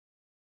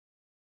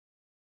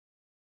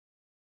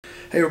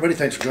Hey everybody,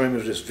 thanks for joining me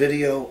for this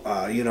video.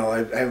 I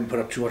haven't put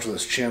up too much on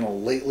this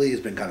channel lately.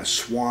 It's been kind of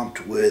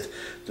swamped with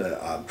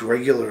the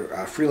regular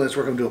freelance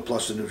work I'm doing,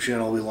 plus the new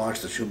channel we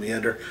launched, the Two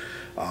Meander.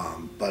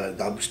 But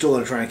I'm still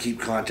going to try and keep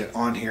content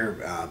on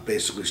here,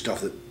 basically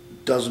stuff that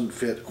doesn't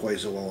fit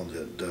quite so well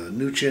in the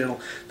new channel.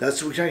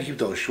 We try to keep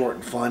those short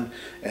and fun,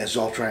 and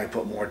so I'll try and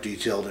put more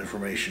detailed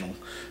informational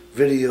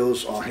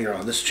videos on here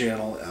on this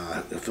channel,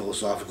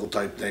 philosophical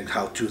type things,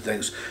 how-to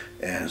things,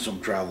 and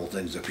some travel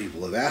things that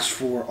people have asked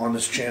for on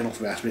this channel,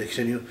 have asked me to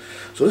continue.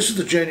 So this is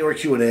the January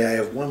Q&A. I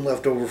have one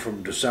left over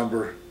from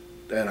December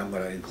and I'm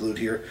going to include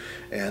here,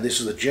 and this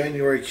is the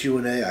January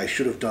Q&A. I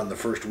should have done the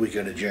first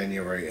weekend of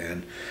January,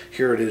 and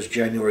here it is.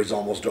 January's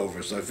almost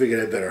over, so I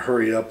figured I'd better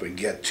hurry up and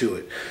get to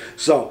it.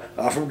 So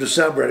from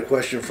December, I had a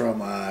question from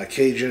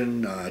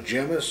Cajun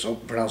Jamis.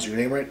 Hope I'm pronouncing your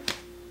name right.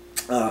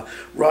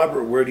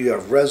 Robert, where do you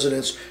have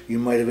residence? You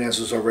might have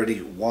answered this already.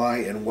 Why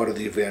and what are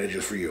the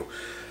advantages for you?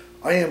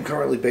 I am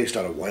currently based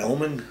out of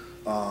Wyoming.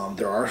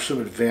 There are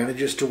some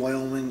advantages to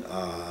Wyoming.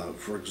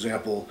 For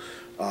example,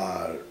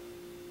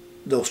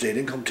 no state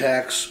income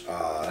tax.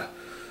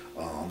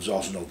 There's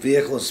also no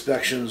vehicle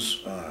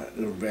inspections,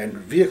 and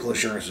vehicle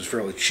insurance is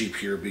fairly cheap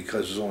here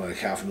because there's only like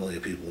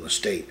 500,000 people in the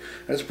state.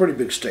 And it's a pretty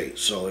big state,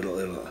 so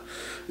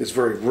it's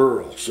very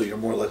rural, so you're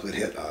more likely to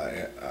hit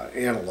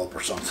antelope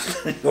or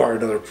something, or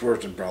another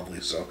person probably.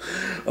 So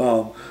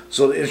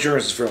the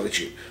insurance is fairly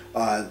cheap.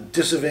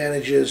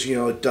 Disadvantages,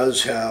 it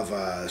does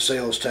have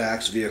sales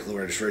tax. Vehicle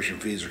registration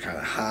fees are kind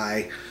of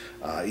high,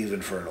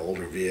 even for an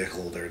older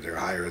vehicle. They're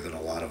higher than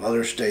a lot of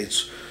other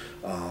states.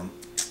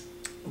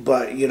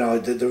 But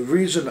the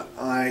reason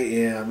I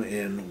am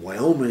in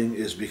Wyoming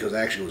is because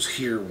I actually was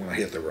here when I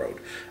hit the road.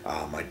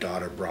 My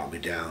daughter brought me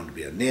down to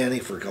be a nanny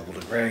for a couple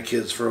of the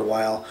grandkids for a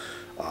while.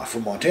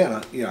 From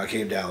Montana, I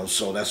came down,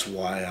 so that's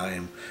why I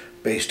am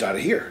based out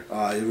of here.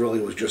 It really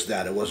was just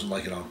that. It wasn't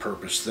like an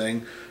on-purpose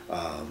thing.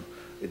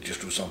 It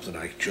just was something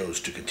I chose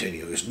to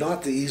continue. It's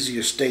not the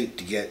easiest state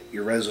to get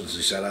your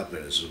residency set up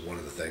in. This is one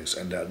of the things.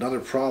 And another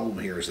problem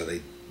here is that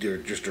there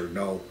just are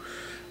no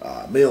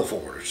mail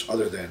forwarders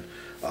other than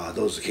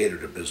those that cater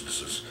to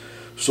businesses.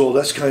 So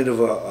that's kind of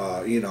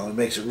it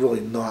makes it really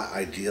not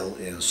ideal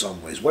in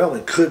some ways.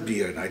 Wyoming could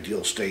be an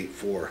ideal state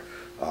for,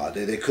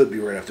 they could be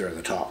right up there in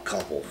the top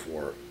couple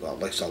for,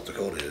 like South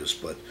Dakota is,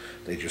 but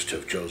they just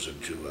have chosen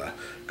to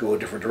go a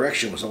different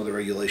direction with some of the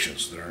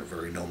regulations that aren't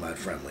very nomad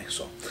friendly.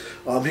 So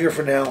I'm here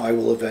for now. I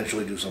will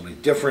eventually do something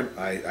different.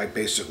 I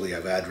basically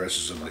have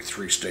addresses in like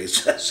 3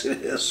 states as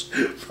it is,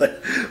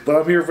 but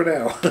I'm here for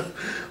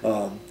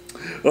now.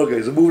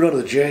 Okay, so moving on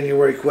to the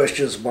January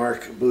questions.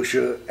 Mark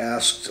Busha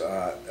asked,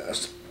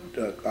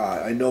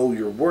 I know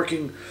you're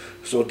working,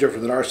 so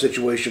different than our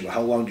situation, but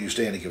how long do you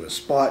stay in a given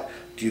spot?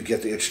 Do you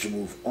get the itch to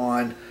move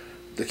on?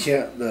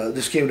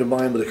 This came to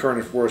mind with the current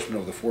enforcement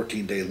of the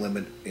 14-day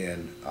limit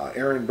in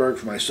Ehrenberg.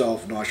 For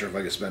myself, not sure if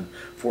I could spend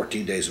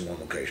 14 days in one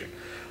location.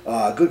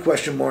 Good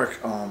question, Mark.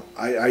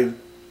 I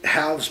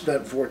have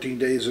spent 14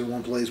 days in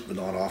one place, but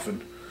not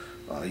often.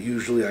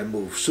 Usually I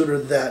move sooner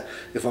than that.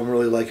 If I'm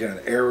really liking an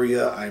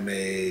area, I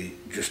may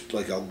just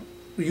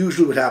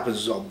usually what happens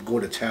is I'll go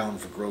to town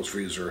for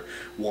groceries or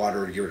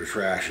water to get rid of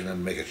trash and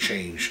then make a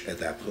change at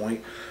that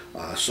point.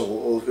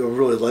 So if I'm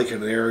really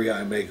liking an area,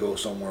 I may go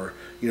somewhere,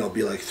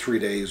 be like 3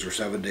 days or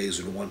 7 days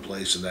in one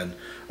place and then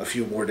a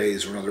few more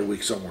days or another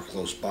week somewhere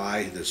close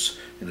by that's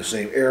in the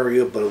same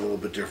area but a little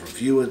bit different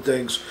view and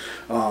things.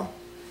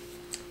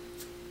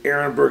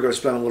 Ehrenberg I've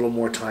spent a little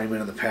more time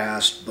in the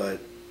past, but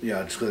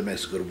just because it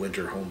makes a good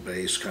winter home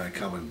base, kind of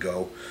come and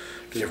go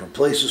to different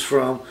places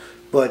from.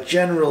 But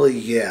generally,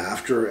 yeah,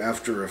 after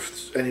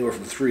anywhere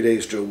from 3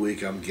 days to a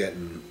week, I'm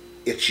getting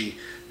itchy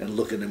and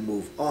looking to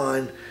move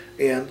on.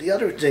 And the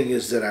other thing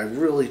is that I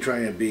really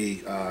try and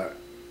be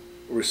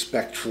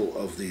respectful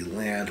of the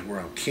land where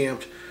I'm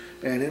camped.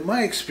 And in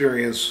my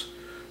experience,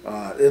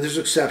 there's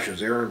exceptions.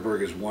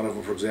 Ehrenberg is one of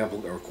them, for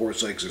example. Our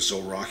Quartz is so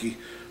rocky.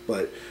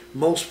 But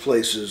most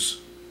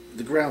places,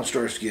 the ground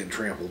starts getting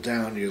trampled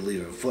down. You're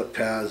leaving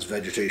footpaths,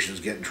 vegetation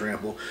is getting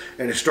trampled,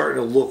 and it's starting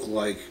to look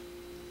like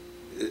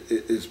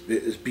it's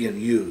being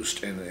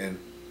used. And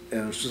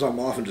since I'm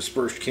often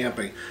dispersed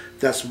camping,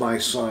 that's my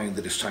sign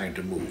that it's time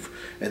to move.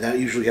 And that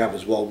usually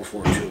happens well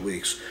before 2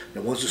 weeks.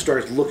 And once it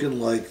starts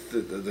looking like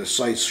the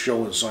site's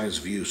showing signs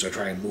of use, I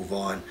try and move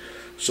on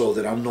so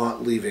that I'm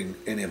not leaving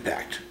an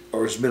impact,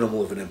 or as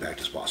minimal of an impact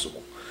as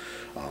possible.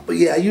 But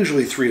yeah,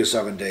 usually 3 to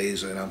 7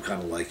 days, and I'm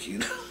kind of like,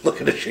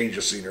 looking to change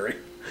the scenery.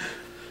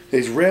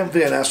 Ram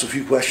Van asked a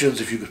few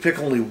questions. If you could pick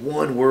only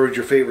one word,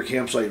 your favorite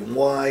campsite, and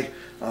why?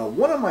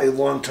 One of my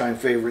longtime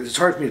favorites, it's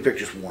hard for me to pick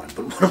just one,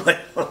 but one of my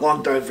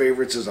longtime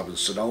favorites is up in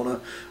Sedona,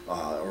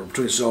 or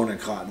between Sedona and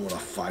Cottonwood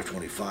off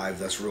 525.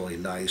 That's really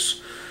nice.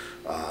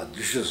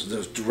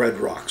 The red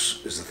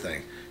rocks is the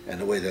thing,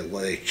 and the way that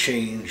they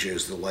change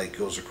as the light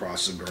goes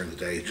across them during the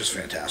day, just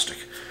fantastic.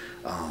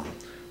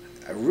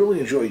 I really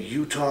enjoyed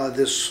Utah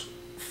this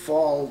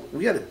fall.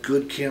 We had a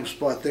good camp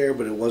spot there,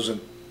 but it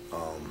wasn't,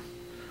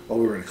 well,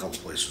 we were in a couple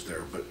places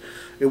there, but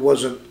it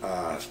wasn't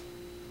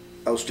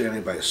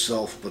outstanding by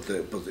itself, but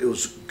it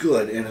was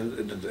good, and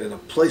the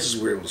places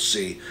we were able to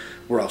see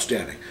were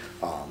outstanding.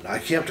 I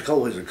camped a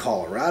couple places in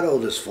Colorado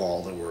this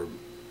fall that were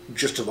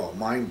just about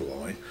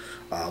mind-blowing,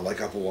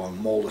 like up along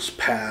Moldus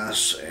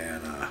Pass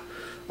and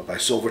up by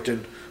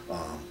Silverton.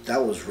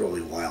 That was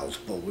really wild,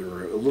 but we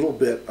were a little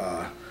bit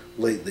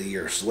late in the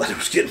year, so the weather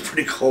was getting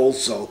pretty cold,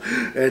 so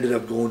I ended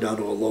up going down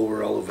to a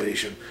lower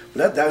elevation.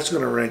 But that's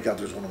going to rank up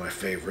as one of my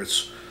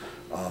favorites.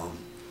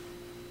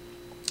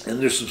 And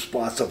there's some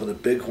spots up in the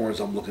Bighorns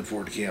I'm looking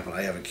forward to camping.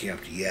 I haven't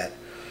camped yet.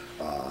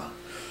 I'm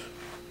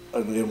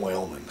in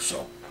Wyoming,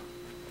 so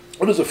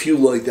there's a few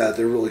like that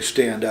that really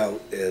stand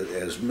out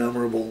as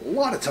memorable. A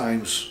lot of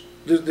times,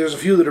 there's a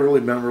few that are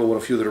really memorable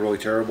and a few that are really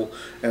terrible,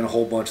 and a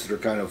whole bunch that are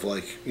kind of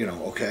like, you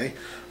know, okay.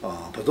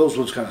 But those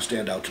ones kind of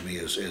stand out to me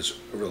as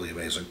really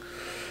amazing.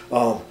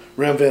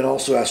 Ram Van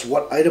also asked,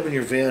 what item in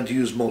your van do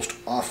you use most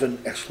often,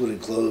 excluding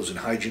clothes and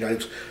hygiene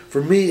items?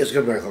 For me, it's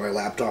going to be my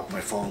laptop and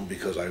my phone,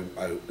 because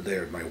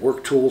they're my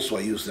work tools, so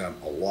I use them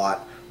a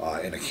lot,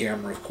 and a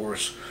camera, of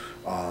course.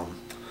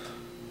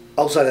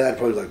 Outside of that,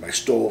 probably like my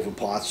stove and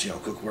pots, you know,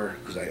 cookware,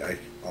 because I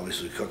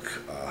obviously cook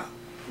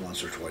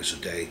once or twice a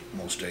day,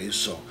 most days.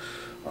 So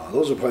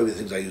those are probably the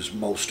things I use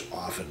most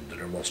often that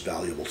are most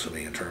valuable to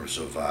me in terms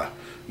of,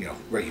 you know,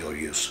 regular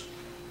use.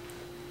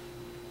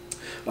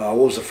 What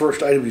was the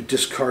first item you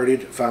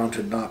discarded, found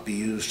to not be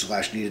used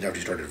 / needed after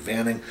you started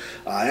vanning?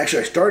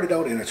 Actually, I started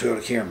out in a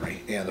Toyota Camry,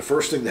 and the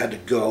first thing that had to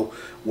go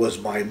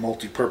was my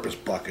multi-purpose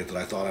bucket that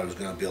I thought I was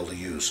going to be able to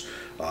use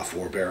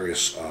for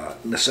various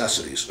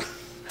necessities.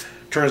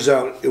 Turns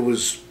out it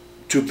was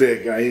too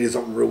big. I needed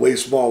something way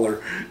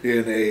smaller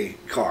in a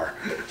car,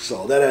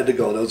 so that had to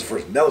go. That was the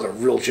first. That was a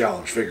real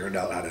challenge, figuring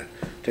out how to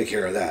take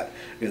care of that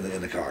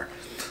in the car.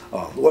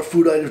 What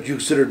food items do you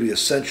consider to be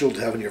essential to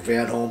have in your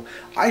van home?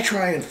 I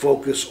try and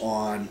focus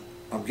on,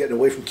 I'm getting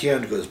away from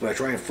canned goods, but I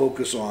try and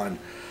focus on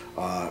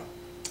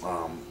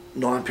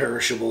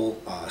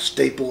non-perishable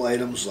staple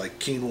items like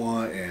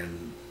quinoa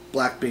and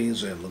black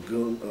beans and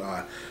legume,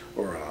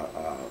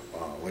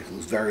 like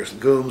various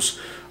legumes,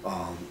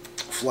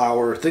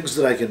 flour, things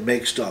that I can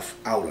make stuff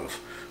out of,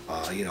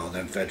 you know, and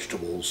then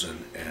vegetables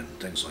and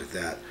things like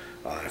that.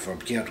 If I'm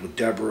camped with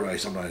Debra, I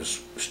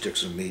sometimes stick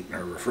some meat in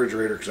her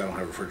refrigerator because I don't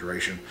have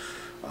refrigeration.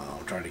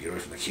 I'm trying to get away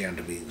from the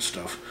canned meat and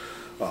stuff.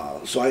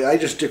 So I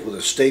just stick with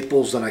the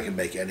staples, then I can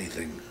make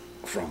anything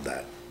from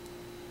that.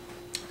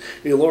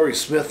 You know, Laurie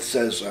Smith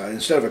says,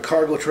 instead of a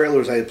cargo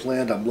trailer as I had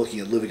planned, I'm looking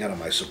at living out of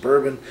my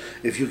Suburban.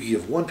 If you could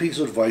give one piece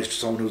of advice to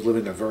someone who's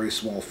living a very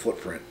small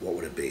footprint, what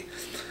would it be?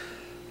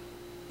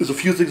 There's a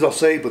few things I'll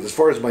say, but as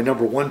far as my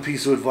number one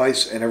piece of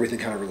advice, and everything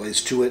kind of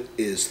relates to it,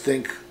 is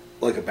think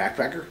like a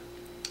backpacker.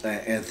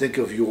 And think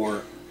of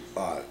your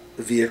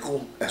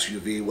vehicle,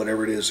 SUV,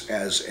 whatever it is,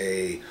 as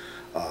a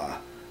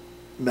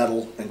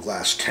metal and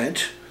glass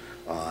tent.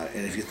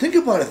 And if you think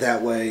about it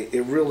that way,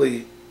 it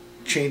really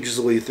changes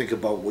the way you think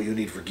about what you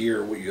need for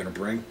gear, what you're going to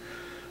bring.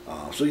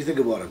 So you think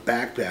about a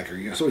backpacker,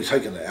 you know, somebody's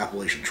hiking the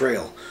Appalachian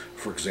Trail,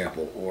 for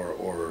example,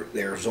 or the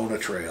Arizona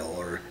Trail,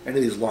 or any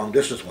of these long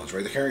distance ones,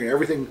 right? They're carrying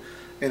everything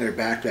in their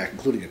backpack,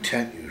 including a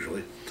tent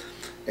usually,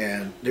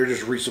 and they're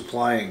just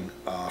resupplying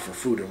for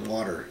food and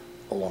water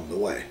along the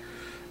way.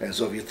 And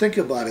so if you think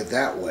about it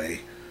that way,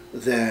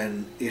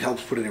 then it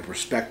helps put it in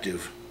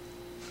perspective.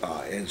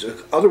 And so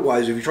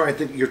otherwise, if you try and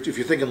think, if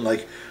you're thinking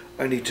like,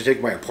 I need to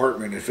take my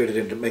apartment and fit it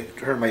into,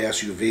 turn my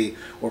SUV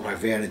or my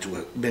van into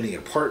a mini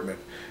apartment,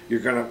 you're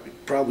gonna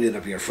probably end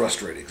up being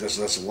frustrated, because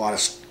that's a lot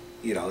of,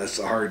 you know, that's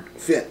a hard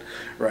fit,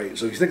 right?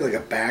 So if you think like a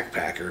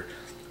backpacker,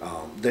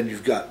 then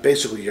you've got,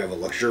 basically you have a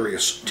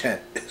luxurious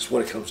tent is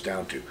what it comes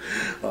down to.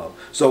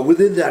 So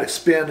within that,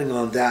 expanding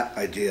on that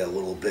idea a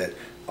little bit,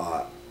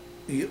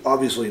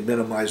 obviously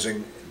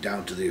minimizing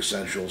down to the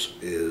essentials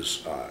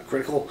is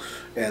critical,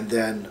 and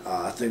then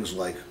things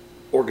like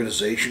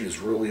organization is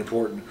really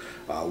important.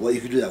 Well, you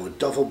can do that with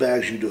duffel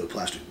bags, you can do it with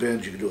plastic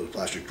bins, you can do it with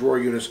plastic drawer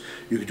units,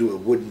 you can do it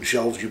with wooden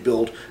shelves you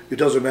build. It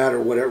doesn't matter,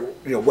 whatever,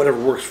 you know,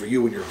 whatever works for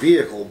you and your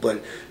vehicle,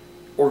 but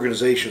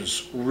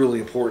organization's really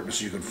important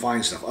so you can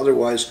find stuff.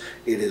 Otherwise,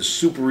 it is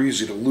super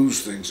easy to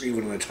lose things,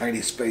 even in a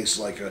tiny space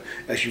like a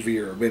SUV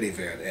or a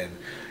minivan, and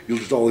you'll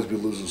just always be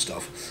losing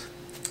stuff.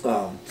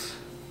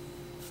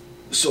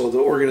 So the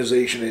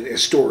organization and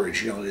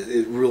storage, you know,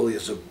 it really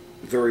is a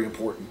very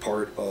important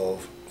part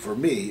of, for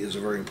me, is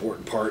a very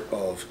important part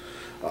of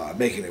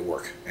making it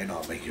work and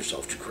not making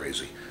yourself too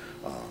crazy.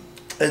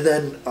 And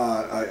then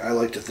I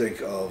like to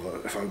think of,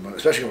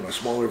 especially on a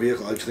smaller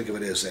vehicle, I like to think of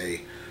it as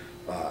a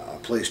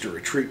place to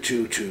retreat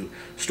to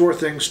store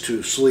things,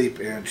 to sleep,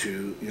 and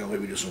to, you know,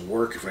 maybe do some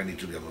work if I need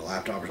to be on my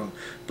laptop or something.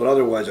 But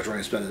otherwise, I try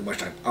and spend as much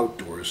time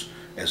outdoors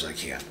as I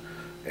can,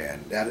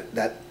 and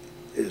that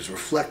is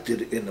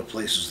reflected in the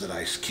places that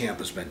I camp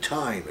and spend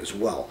time as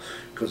well.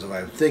 Because if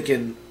I'm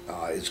thinking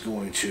it's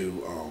going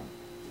to,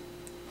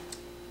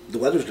 the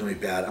weather's going to be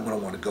bad, I'm going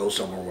to want to go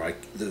somewhere where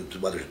the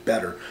weather's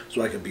better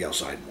so I can be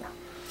outside more.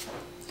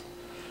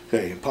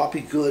 Okay,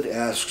 Poppy Good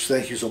asks,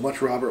 thank you so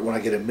much, Robert. When I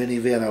get a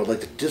minivan, I would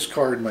like to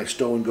discard my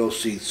stow-and-go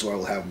seats so I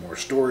will have more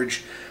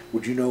storage.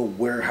 Would you know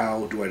where,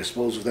 how do I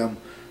dispose of them?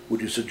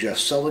 Would you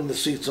suggest selling the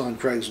seats on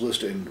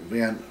Craigslist and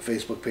van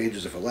Facebook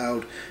pages if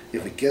allowed?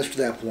 If it gets to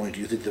that point,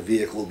 do you think the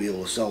vehicle will be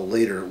able to sell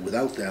later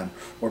without them,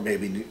 or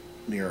maybe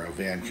near a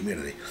van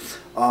community?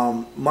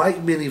 My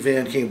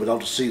minivan came without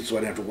the seats, so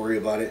I didn't have to worry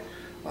about it.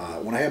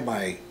 When I had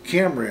my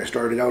Camry I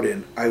started out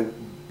in, I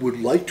would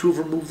like to have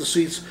removed the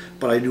seats,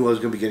 but I knew I was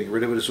going to be getting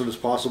rid of it as soon as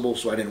possible,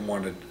 so I didn't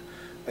want to,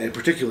 and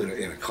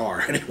particularly in a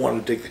car, I didn't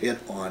want to take the hit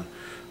on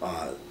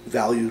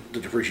value, the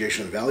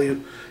depreciation of the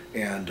value,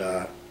 and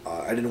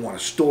I didn't want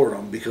to store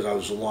them because I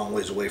was a long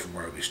ways away from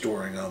where I'd be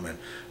storing them, and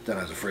then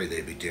I was afraid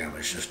they'd be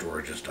damaged in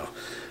storage and stuff.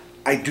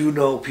 I do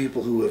know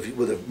people who have,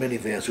 with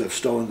minivans, who have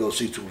stow-and-go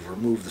seats, who have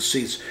removed the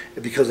seats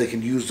because they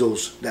can use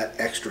that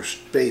extra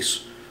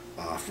space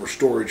for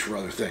storage for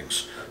other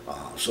things.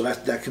 So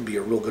that can be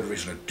a real good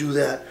reason to do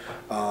that.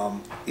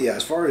 Yeah,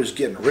 as far as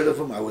getting rid of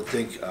them, I would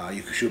think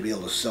you should be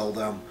able to sell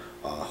them.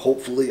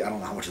 Hopefully, I don't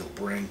know how much they'll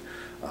bring.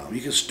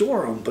 You can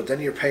store them, but then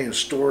you're paying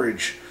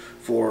storage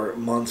for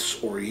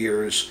months or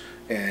years,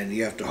 and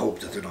you have to hope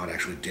that they're not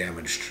actually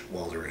damaged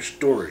while they're in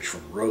storage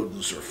from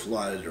rodents or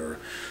flood or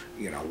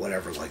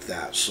whatever like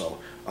that. So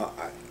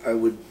I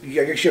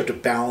guess you have to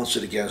balance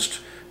it against.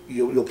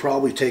 You'll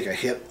probably take a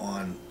hit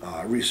on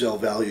resale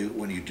value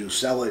when you do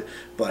sell it,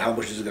 but how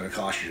much is it going to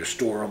cost you to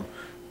store them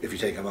if you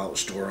take them out and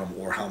store them,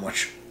 or how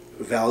much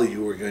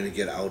value we're going to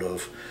get out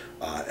of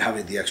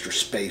having the extra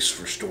space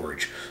for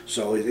storage.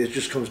 So it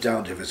just comes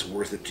down to if it's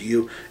worth it to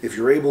you. If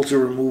you're able to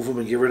remove them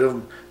and get rid of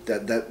them,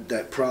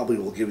 that probably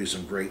will give you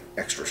some great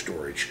extra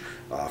storage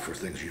for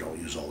things you don't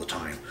use all the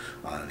time,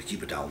 to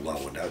keep it down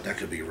low, and that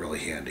could be really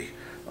handy.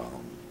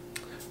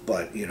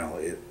 But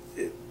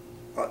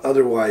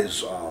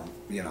otherwise,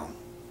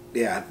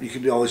 yeah, you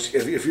can always,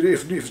 if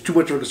it's too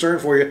much of a concern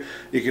for you,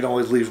 you can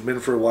always leave them in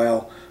for a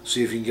while,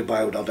 see if you can get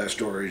by without that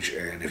storage,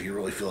 and if you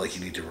really feel like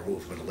you need to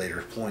remove them at a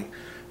later point,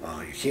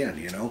 you can,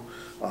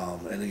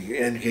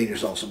 and gain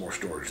yourself some more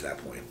storage at that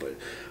point. But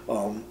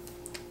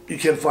you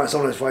can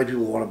sometimes find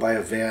people who want to buy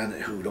a van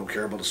who don't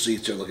care about the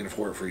seats. They're looking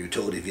for it for a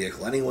utility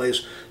vehicle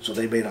anyways, so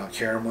they may not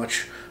care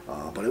much.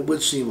 But it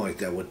would seem like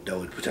that would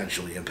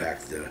potentially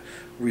impact the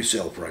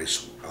resale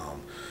price.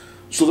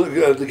 So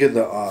again,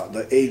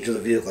 the age of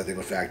the vehicle I think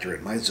would factor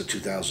in. Mine's a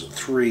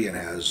 2003 and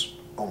has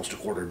almost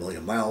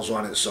 250,000 miles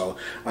on it. So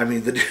I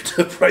mean,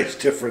 the price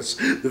difference,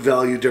 the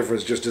value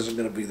difference, just isn't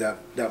going to be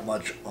that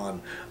much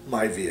on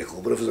my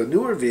vehicle. But if it's a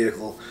newer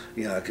vehicle,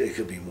 it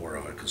could be more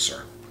of a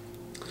concern.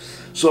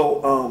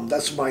 So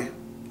that's my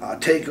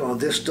take on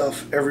this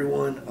stuff,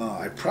 everyone.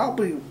 I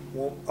probably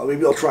won't.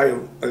 Maybe I'll try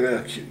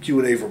a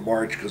Q&A for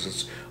March because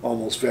it's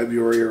almost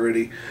February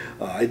already.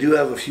 I do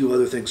have a few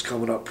other things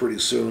coming up pretty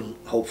soon,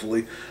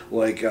 hopefully.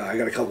 Like I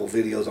got a couple of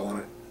videos I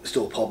want to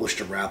still publish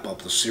to wrap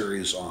up the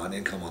series on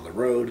income on the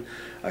road.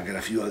 I got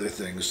a few other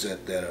things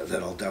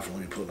that I'll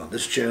definitely be putting on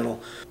this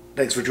channel.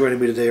 Thanks for joining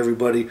me today,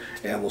 everybody,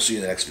 and we'll see you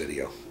in the next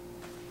video.